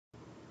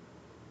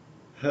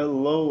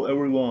Hello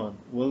everyone,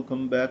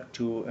 welcome back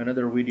to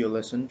another video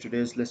lesson.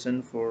 Today's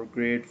lesson for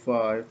grade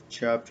 5,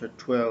 chapter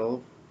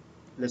 12,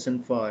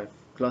 lesson 5,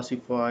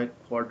 classify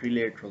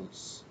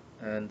quadrilaterals,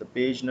 and the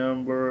page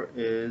number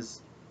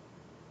is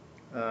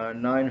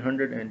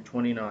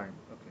 929.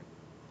 Okay.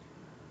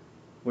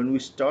 When we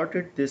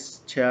started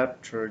this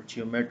chapter,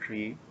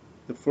 geometry,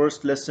 the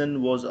first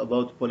lesson was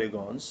about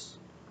polygons,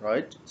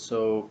 right?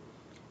 So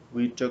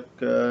we took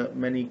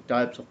many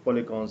types of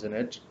polygons in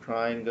it: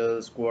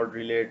 triangles,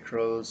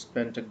 quadrilaterals,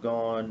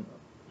 pentagon,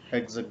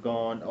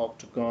 hexagon,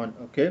 octagon.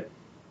 Okay,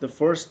 the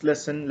first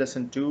lesson,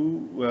 lesson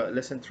 2,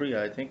 lesson 3,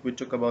 I think, we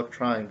took about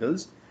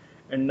triangles,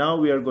 and now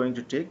we are going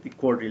to take the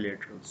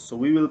quadrilaterals. So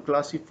we will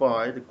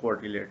classify the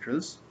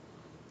quadrilaterals.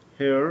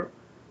 Here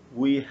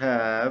we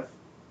have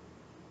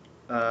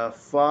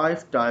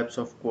 5 types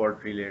of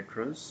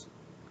quadrilaterals,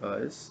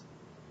 guys.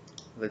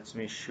 Let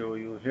me show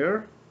you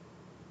here.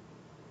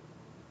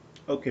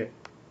 Okay,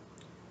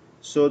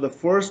 so the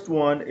first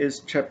one is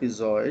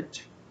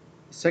trapezoid,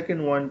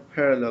 second one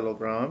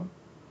parallelogram,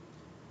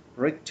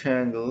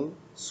 rectangle,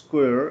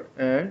 square,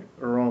 and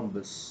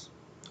rhombus.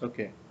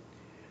 Okay,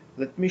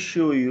 let me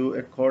show you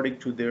according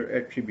to their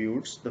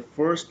attributes. The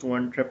first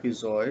one,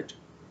 trapezoid,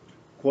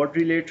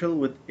 quadrilateral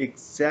with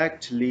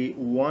exactly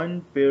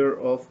one pair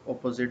of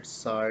opposite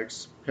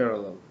sides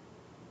parallel.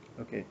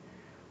 Okay,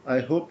 I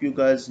hope you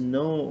guys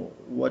know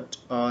what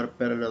are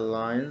parallel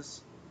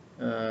lines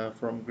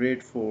from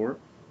grade 4.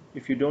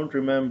 If you don't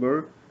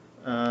remember,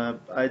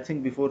 I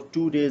think before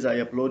 2 days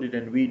I uploaded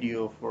a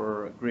video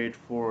for grade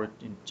 4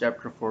 in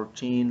chapter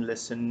 14,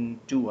 lesson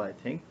 2, I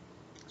think.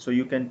 So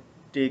you can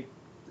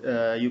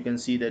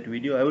see that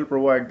video. I will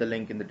provide the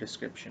link in the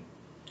description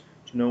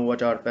to know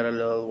what are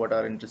parallel, what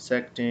are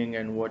intersecting,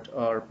 and what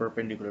are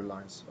perpendicular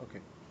lines.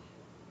 Okay,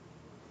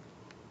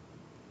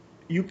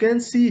 you can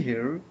see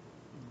here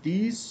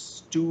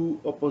these two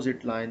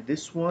opposite lines,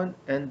 this one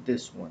and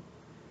this one.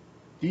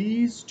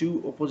 These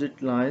two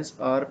opposite lines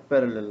are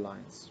parallel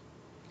lines.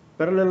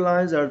 Parallel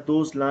lines are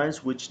those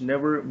lines which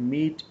never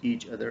meet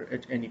each other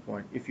at any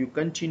point. If you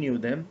continue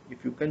them,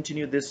 if you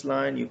continue this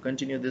line, you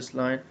continue this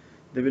line,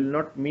 they will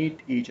not meet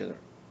each other.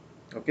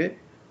 Okay,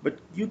 but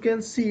you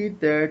can see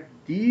that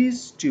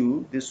these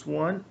two, this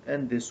one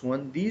and this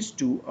one, these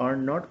two are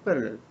not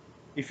parallel.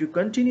 If you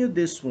continue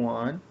this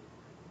one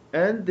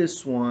and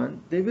this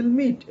one, they will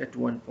meet at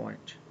one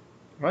point,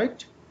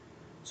 right?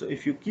 So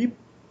if you keep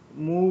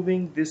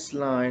moving this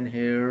line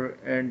here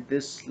and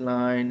this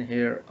line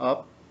here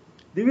up,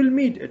 they will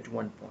meet at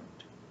one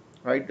point,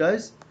 right,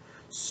 guys?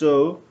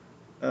 So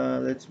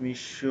let me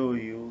show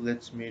you,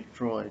 let me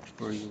draw it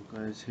for you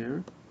guys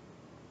here.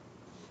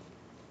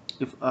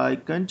 If I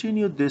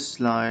continue this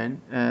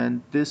line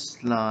and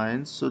this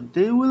line, so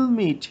they will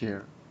meet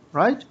here,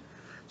 right?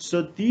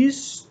 So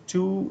these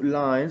two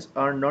lines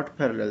are not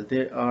parallel,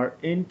 they are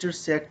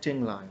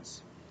intersecting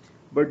lines.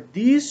 But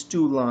these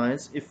two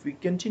lines, if we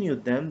continue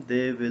them,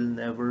 they will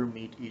never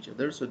meet each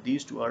other. So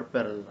these two are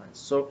parallel lines.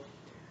 So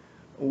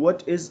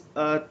what is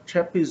a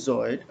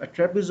trapezoid? A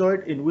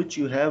trapezoid in which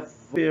you have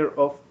one pair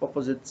of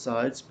opposite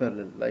sides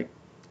parallel, like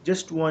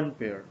just one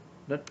pair,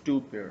 not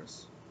two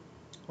pairs.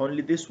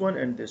 Only this one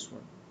and this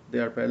one, they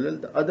are parallel.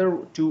 The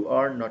other two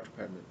are not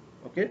parallel.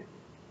 Okay.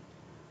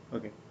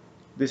 Okay,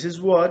 this is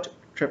what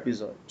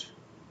trapezoid.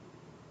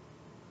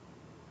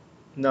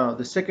 Now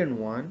the second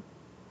one,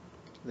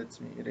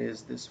 let me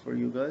erase this for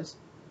you guys.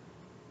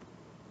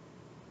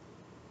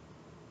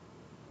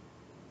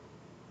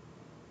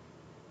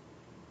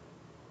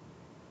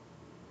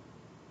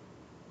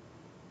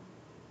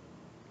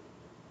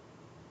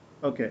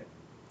 Okay,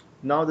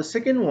 now the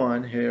second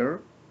one here,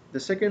 the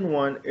second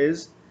one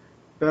is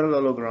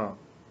parallelogram.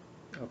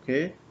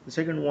 Okay, the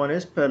second one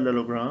is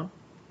parallelogram,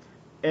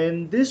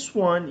 and this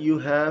one you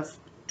have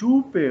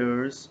two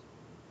pairs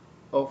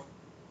of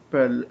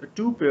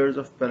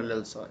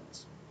parallel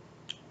sides,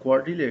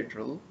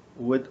 quadrilateral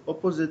with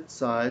opposite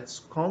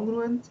sides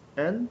congruent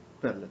and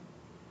parallel.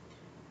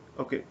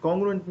 Okay,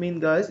 congruent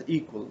mean, guys,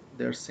 equal,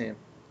 they're same.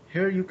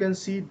 Here you can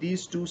see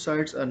these two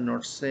sides are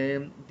not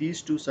same,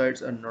 these two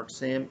sides are not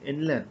same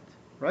in length,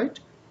 right?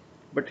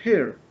 But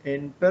here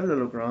in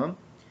parallelogram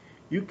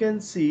you can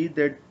see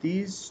that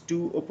these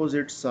two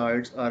opposite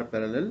sides are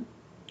parallel.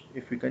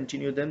 If we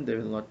continue them, they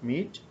will not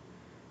meet.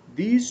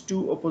 These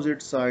two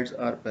opposite sides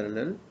are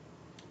parallel,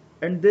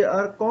 and they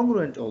are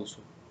congruent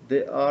also,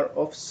 they are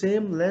of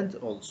same length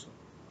also,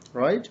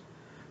 right?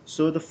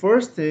 So the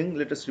first thing,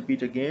 let us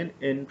repeat again,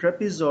 in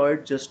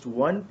trapezoid just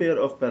one pair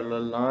of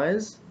parallel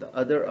lines, the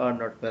other are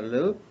not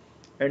parallel,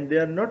 and they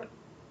are not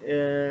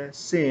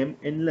same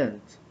in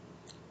length.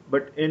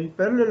 But in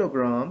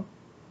parallelogram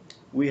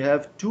we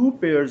have two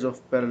pairs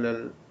of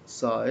parallel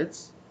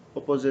sides,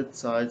 opposite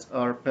sides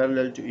are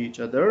parallel to each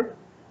other,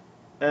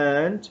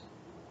 and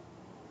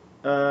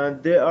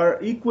they are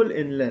equal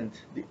in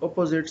length. The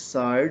opposite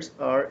sides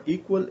are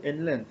equal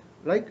in length,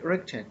 like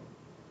rectangle.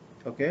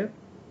 Okay,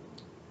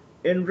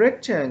 in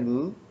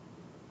rectangle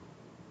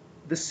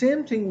the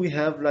same thing we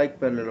have like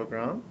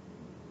parallelogram.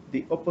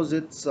 The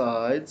opposite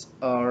sides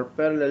are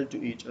parallel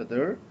to each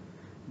other.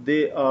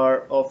 they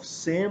are of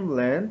same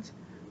length,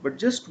 but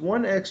just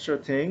one extra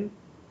thing,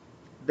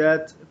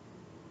 that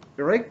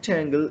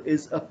rectangle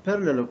is a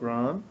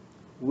parallelogram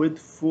with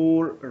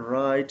four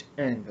right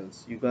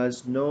angles. You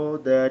guys know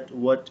that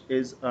what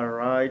is a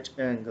right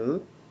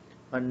angle?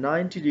 A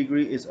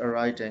 90-degree is a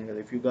right angle.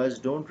 If you guys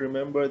don't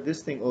remember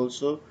this thing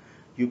also,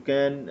 you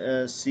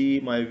can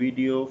see my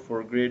video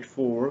for grade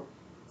 4,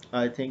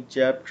 I think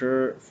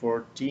chapter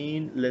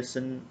 14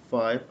 lesson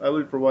 5. I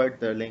will provide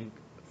the link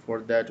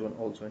for that one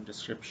also in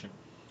description,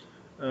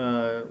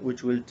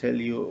 which will tell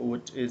you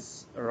what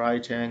is a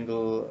right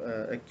angle,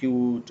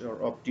 acute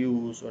or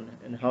obtuse,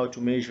 and how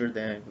to measure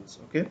the angles.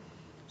 Okay,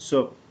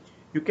 so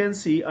you can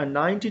see a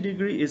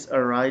 90-degree is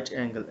a right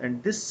angle,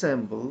 and this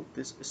symbol,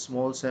 this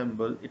small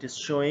symbol, it is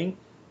showing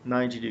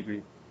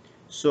 90-degree.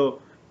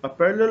 So a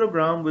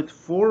parallelogram with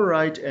four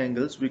right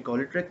angles, we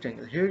call it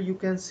rectangle. Here you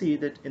can see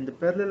that in the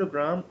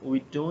parallelogram we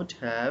don't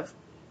have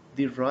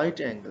the right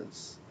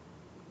angles.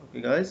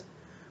 Okay guys,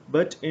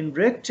 but in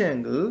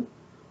rectangle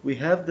we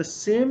have the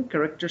same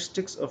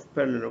characteristics of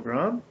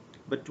parallelogram,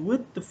 but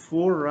with the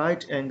four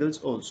right angles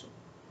also.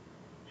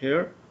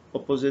 Here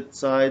opposite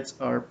sides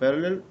are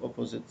parallel,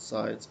 opposite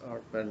sides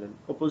are parallel,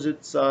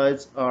 opposite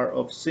sides are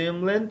of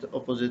same length,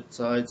 opposite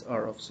sides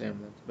are of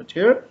same length. But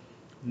here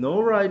no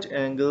right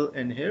angle,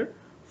 and here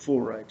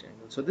four right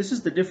angles. So this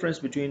is the difference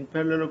between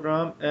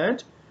parallelogram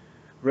and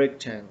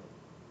rectangle.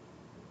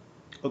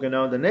 Okay,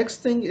 now the next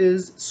thing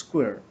is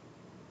square.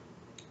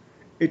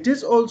 It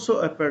is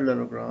also a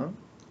parallelogram.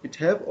 It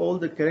have all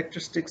the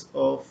characteristics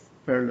of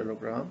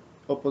parallelogram.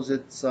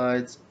 Opposite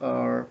sides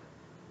are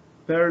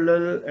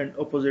parallel and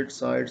opposite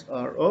sides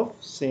are of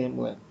same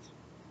length.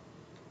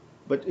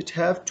 But it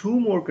have two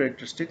more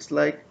characteristics,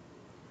 like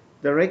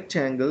the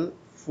rectangle,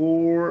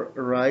 four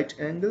right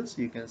angles.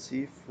 You can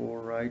see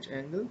four right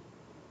angles.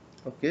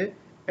 Okay,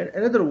 and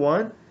another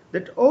one,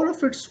 that all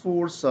of its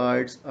four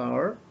sides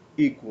are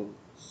equal.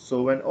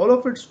 So when all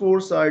of its four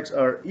sides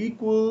are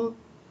equal,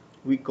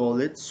 we call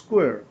it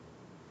square.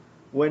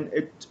 When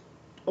it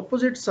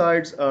opposite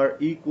sides are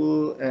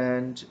equal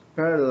and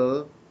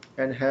parallel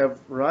and have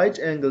right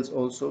angles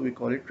also, we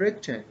call it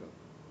rectangle.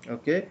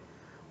 Okay,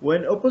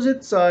 when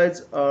opposite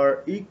sides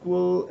are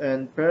equal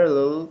and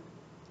parallel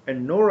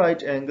and no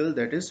right angle,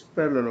 that is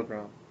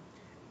parallelogram.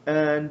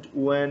 And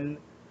when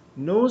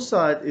no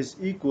side is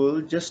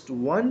equal, just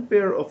one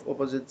pair of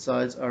opposite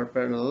sides are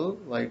parallel,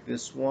 like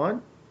this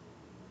one,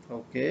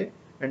 okay,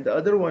 and the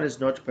other one is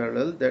not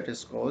parallel, that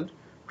is called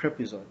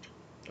trapezoid.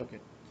 Okay,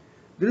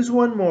 there is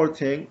one more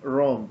thing,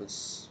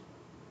 rhombus.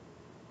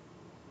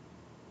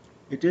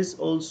 It is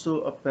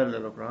also a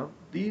parallelogram.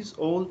 These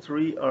all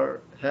three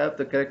have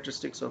the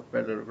characteristics of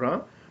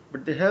parallelogram,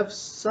 but they have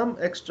some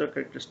extra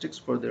characteristics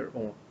for their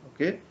own.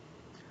 Okay,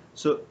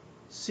 so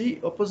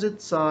see,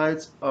 opposite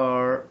sides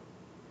are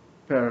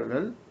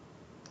parallel,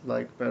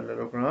 like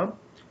parallelogram.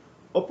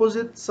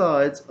 Opposite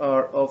sides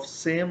are of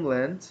same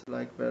length,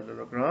 like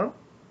parallelogram.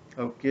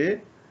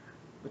 Okay,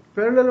 but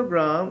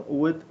parallelogram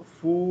with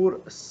four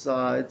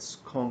sides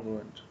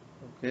congruent.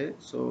 Okay,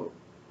 so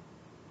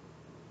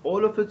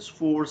all of its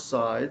four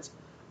sides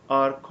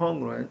are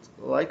congruent,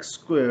 like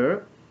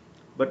square,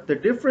 but the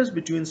difference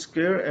between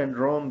square and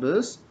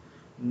rhombus,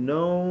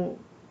 no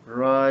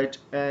right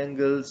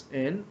angles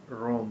in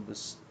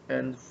rhombus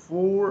and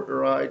four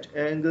right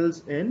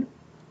angles in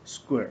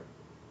square.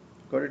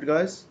 Got it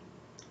guys?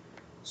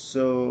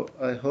 So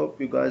I hope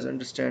you guys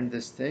understand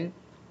this thing.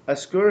 A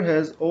square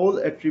has all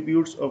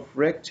attributes of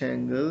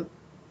rectangle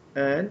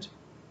and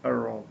a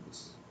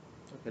rhombus.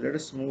 Okay, let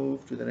us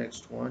move to the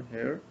next one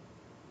here.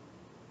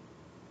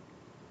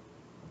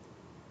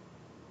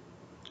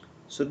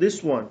 So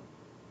this one,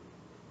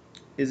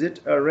 is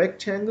it a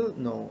rectangle?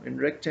 No, in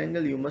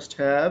rectangle you must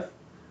have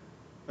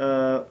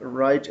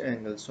right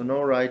angles, so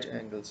no right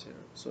angles here.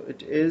 So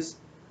it is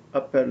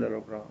a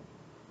parallelogram.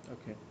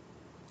 Okay,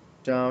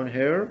 down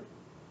here,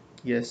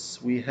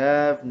 yes, we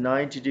have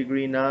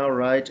 90-degree now,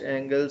 right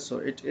angle, so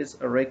it is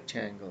a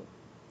rectangle.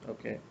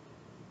 Okay,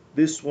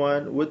 this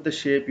one with the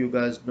shape, you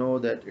guys know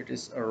that it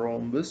is a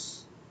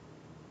rhombus.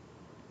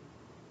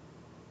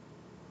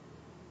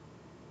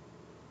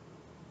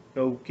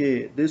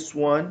 Okay, this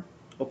one,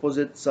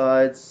 opposite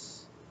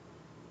sides,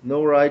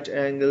 no right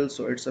angle,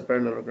 so it's a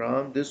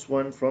parallelogram. This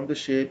one, from the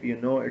shape, you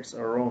know it's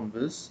a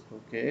rhombus.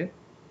 Okay,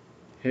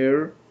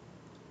 here,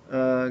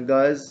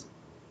 guys,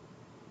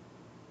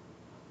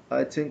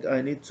 I think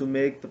I need to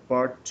make the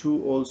part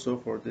 2 also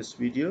for this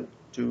video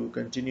to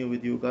continue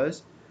with you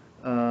guys.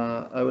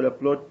 I will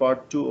upload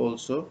part 2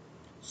 also,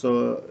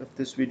 so if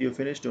this video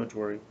finished, don't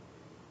worry.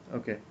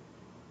 Okay,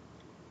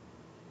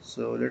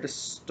 so let us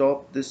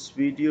stop this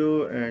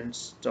video and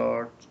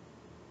start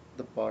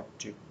the part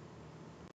 2.